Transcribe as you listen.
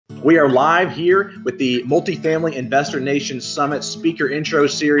We are live here with the Multifamily Investor Nation Summit Speaker Intro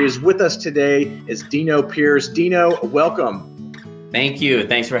Series. With us today is Dino Pierce. Dino, welcome. Thank you.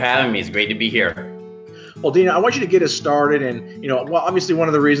 Thanks for having me. It's great to be here. Well, Dino, I want you to get us started. And, obviously one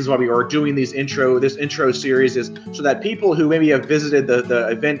of the reasons why we are doing this intro series is so that people who maybe have visited the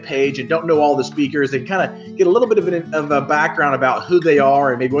event page and don't know all the speakers, they can kind of get a little bit of a background about who they are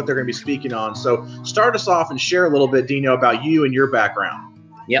and maybe what they're going to be speaking on. So start us off and share a little bit, Dino, about you and your background.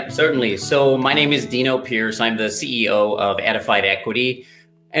 Yep, certainly. So my name is Dino Pierce. I'm the CEO of Edified Equity,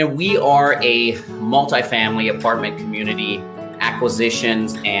 and we are a multifamily apartment community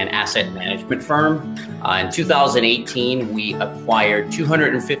acquisitions and asset management firm. In 2018, we acquired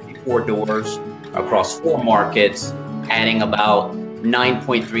 254 doors across 4 markets, adding about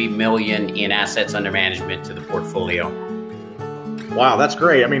 9.3 million in assets under management to the portfolio. Wow, that's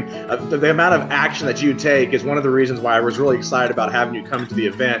great. I mean, the amount of action that you take is one of the reasons why I was really excited about having you come to the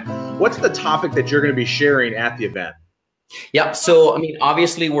event. What's the topic that you're going to be sharing at the event? Yeah, so,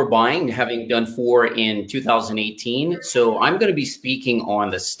 obviously we're buying, having done 4 in 2018. So I'm going to be speaking on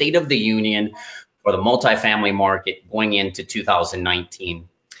the state of the union for the multifamily market going into 2019.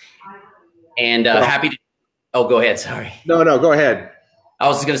 And happy to, oh, go ahead, sorry. No, go ahead. I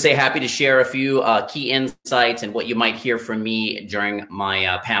was just going to say happy to share a few key insights and what you might hear from me during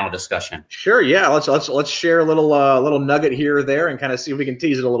my panel discussion. Sure, yeah, let's share a little nugget here or there and kind of see if we can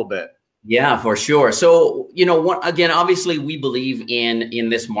tease it a little bit. Yeah, for sure. So, again, obviously we believe in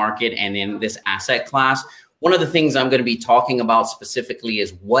this market and in this asset class. One of the things I'm going to be talking about specifically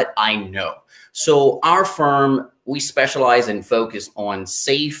is what I know. So our firm, we specialize and focus on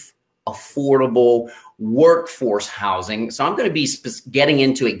safe, affordable workforce housing. So I'm going to be getting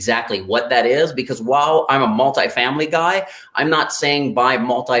into exactly what that is, because while I'm a multifamily guy, I'm not saying buy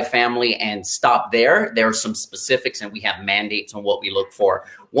multifamily and stop there. There are some specifics and we have mandates on what we look for.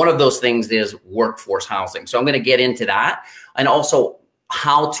 One of those things is workforce housing. So I'm going to get into that, and also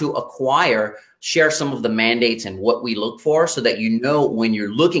how to acquire, share some of the mandates and what we look for, so that when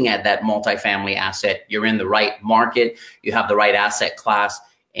you're looking at that multifamily asset, you're in the right market, you have the right asset class,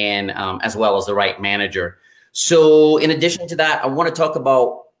 and as well as the right manager. So in addition to that, I want to talk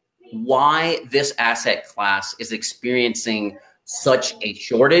about why this asset class is experiencing such a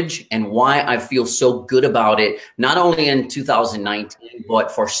shortage and why I feel so good about it, not only in 2019,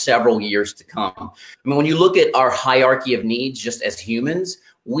 but for several years to come. When you look at our hierarchy of needs, just as humans,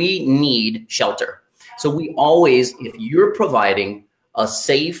 we need shelter. So we always, if you're providing a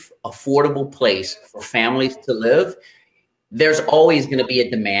safe, affordable place for families to live, there's always going to be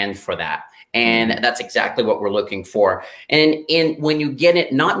a demand for that. And that's exactly what we're looking for. And when you get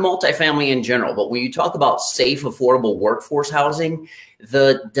it, not multifamily in general, but when you talk about safe, affordable workforce housing,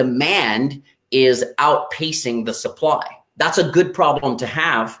 the demand is outpacing the supply. That's a good problem to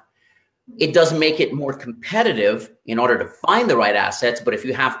have. It does make it more competitive in order to find the right assets. But if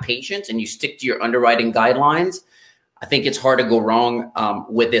you have patience and you stick to your underwriting guidelines, I think it's hard to go wrong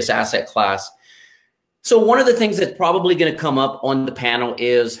with this asset class. So one of the things that's probably going to come up on the panel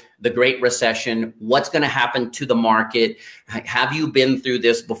is the Great Recession. What's going to happen to the market? Have you been through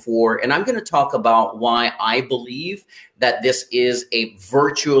this before? And I'm going to talk about why I believe that this is a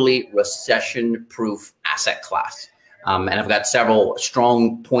virtually recession-proof asset class. And I've got several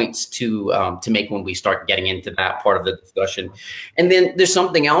strong points to make when we start getting into that part of the discussion. And then there's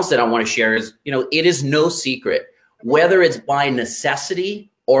something else that I want to share is, it is no secret, whether it's by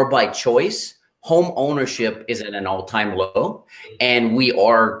necessity or by choice, home ownership is at an all-time low, and we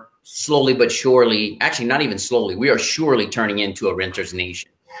are slowly but surely, actually not even slowly, we are surely turning into a renter's nation.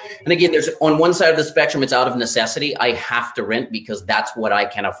 And again, there's on one side of the spectrum, it's out of necessity. I have to rent because that's what I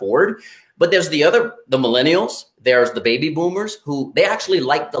can afford. But there's the millennials, there's the baby boomers who they actually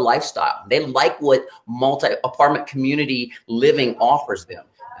like the lifestyle. They like what multi-apartment community living offers them.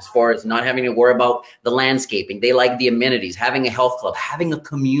 As far as not having to worry about the landscaping. They like the amenities, having a health club, having a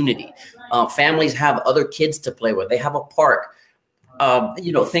community. Families have other kids to play with. They have a park,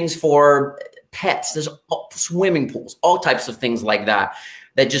 things for pets. There's swimming pools, all types of things like that.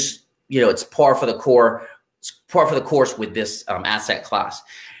 That just, it's par for the course with this asset class.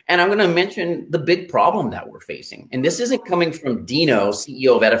 And I'm going to mention the big problem that we're facing. And this isn't coming from Dino,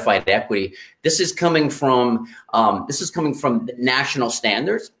 CEO of Edified Equity. This is coming from the national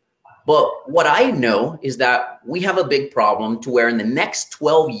standards. But what I know is that we have a big problem to where in the next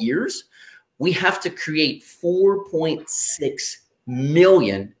 12 years, we have to create 4.6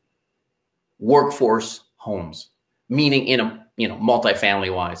 million workforce homes, meaning in a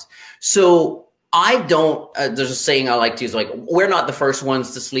multifamily wise. So I don't, there's a saying I like to use, like, we're not the first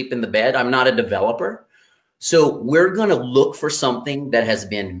ones to sleep in the bed. I'm not a developer. So we're going to look for something that has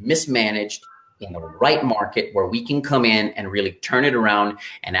been mismanaged in the right market where we can come in and really turn it around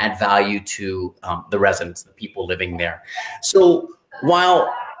and add value to the residents, the people living there. So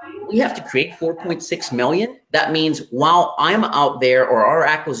while we have to create 4.6 million, that means while I'm out there or our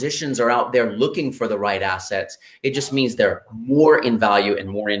acquisitions are out there looking for the right assets, it just means they're more in value and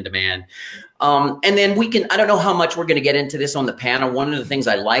more in demand. And then we can, I don't know how much we're going to get into this on the panel. One of the things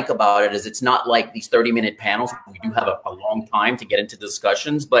I like about it is it's not like these 30-minute panels. We do have a long time to get into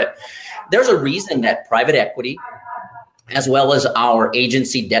discussions, but there's a reason that private equity, as well as our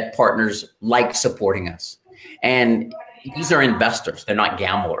agency debt partners, like supporting us. And these are investors. They're not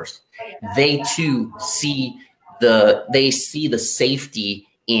gamblers. They too see the safety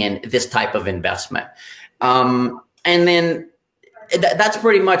in this type of investment. And then that's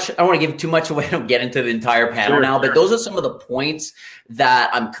pretty much, I don't want to give too much away. I don't get into the entire panel now, but those are some of the points that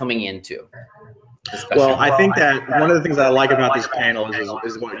I'm coming into. Well, I think that one of the things that I like about this panel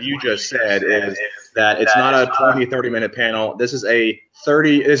is what you just said, is that it's not a 30-minute panel. This is a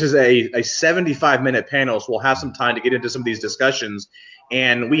 75-minute panel, so we'll have some time to get into some of these discussions.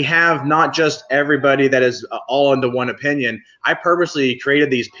 And we have not just everybody that is all into one opinion. I purposely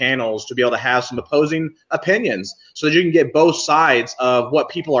created these panels to be able to have some opposing opinions so that you can get both sides of what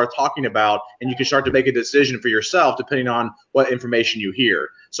people are talking about, and you can start to make a decision for yourself depending on what information you hear.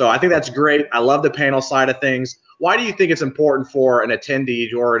 So I think that's great. I love the panel side of things. Why do you think it's important for an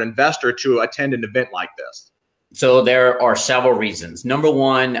attendee or an investor to attend an event like this? So there are several reasons. Number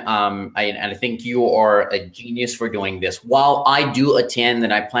one, I think you are a genius for doing this. While I do attend,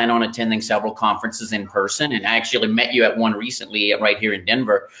 and I plan on attending several conferences in person, and I actually met you at one recently right here in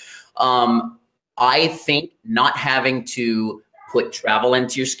Denver, I think not having to put travel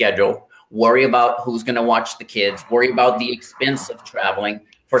into your schedule, worry about who's going to watch the kids, worry about the expense of traveling,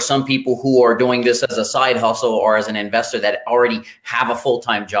 for some people who are doing this as a side hustle or as an investor that already have a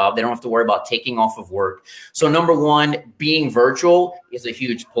full-time job, they don't have to worry about taking off of work. So number one, being virtual is a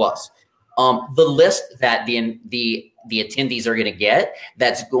huge plus. The list that the attendees are going to get,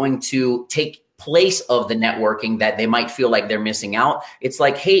 that's going to take place of the networking that they might feel like they're missing out. It's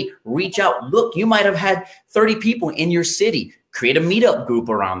like, hey, reach out. Look, you might have had 30 people in your city. Create a meetup group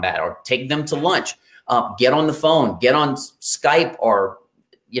around that, or take them to lunch. Get on the phone, get on Skype, or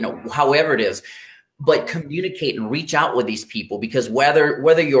however it is, but communicate and reach out with these people, because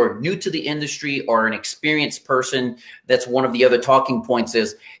whether you're new to the industry or an experienced person, that's one of the other talking points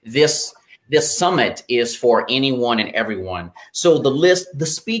is this summit is for anyone and everyone. So the list, the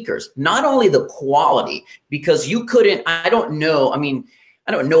speakers, not only the quality, because I don't know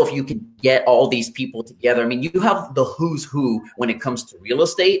if you can get all these people together. I mean, you have the who's who when it comes to real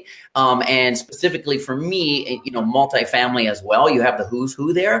estate. And specifically for me, multifamily as well, you have the who's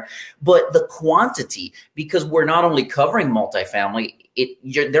who there, but the quantity, because we're not only covering multifamily,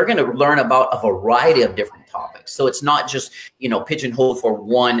 they're going to learn about a variety of different topics. So it's not just, pigeonholed for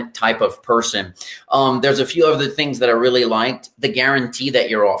one type of person. There's a few other things that I really liked. The guarantee that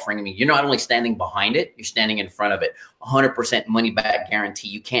you're offering. I mean, you're not only standing behind it, you're standing in front of it. 100% money back guarantee.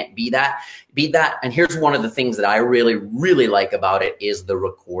 You can't beat that. And here's one of the things that I really, really like about it is the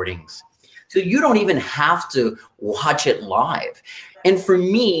recordings. So you don't even have to watch it live. And for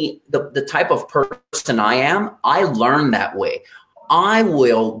me, the type of person I am, I learn that way. I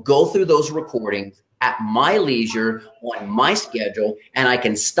will go through those recordings at my leisure on my schedule, and I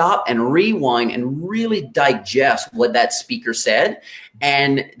can stop and rewind and really digest what that speaker said.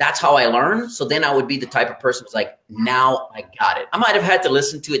 And that's how I learn. So then I would be the type of person who's like, now I got it. I might have had to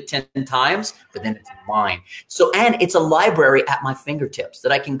listen to it 10 times, but then it's mine. So, and it's a library at my fingertips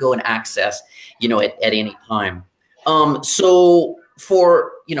that I can go and access, at any time. So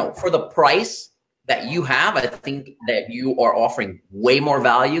for the price that you have, I think that you are offering way more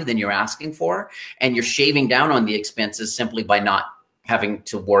value than you're asking for, and you're shaving down on the expenses simply by not having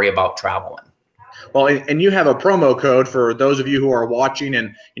to worry about traveling. Well, and you have a promo code for those of you who are watching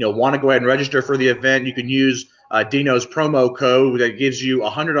and want to go ahead and register for the event. You can use Dino's promo code that gives you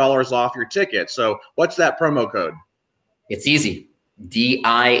 $100 off your ticket. So what's that promo code? It's easy.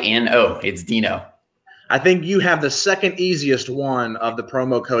 DINO. It's Dino. I think you have the second easiest one of the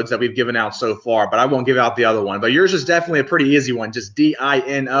promo codes that we've given out so far, but I won't give out the other one. But yours is definitely a pretty easy one. Just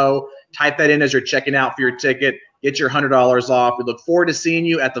DINO. Type that in as you're checking out for your ticket. Get your $100 off. We look forward to seeing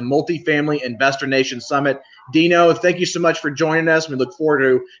you at the Multifamily Investor Nation Summit. Dino, thank you so much for joining us. We look forward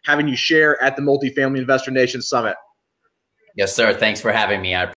to having you share at the Multifamily Investor Nation Summit. Yes, sir. Thanks for having me.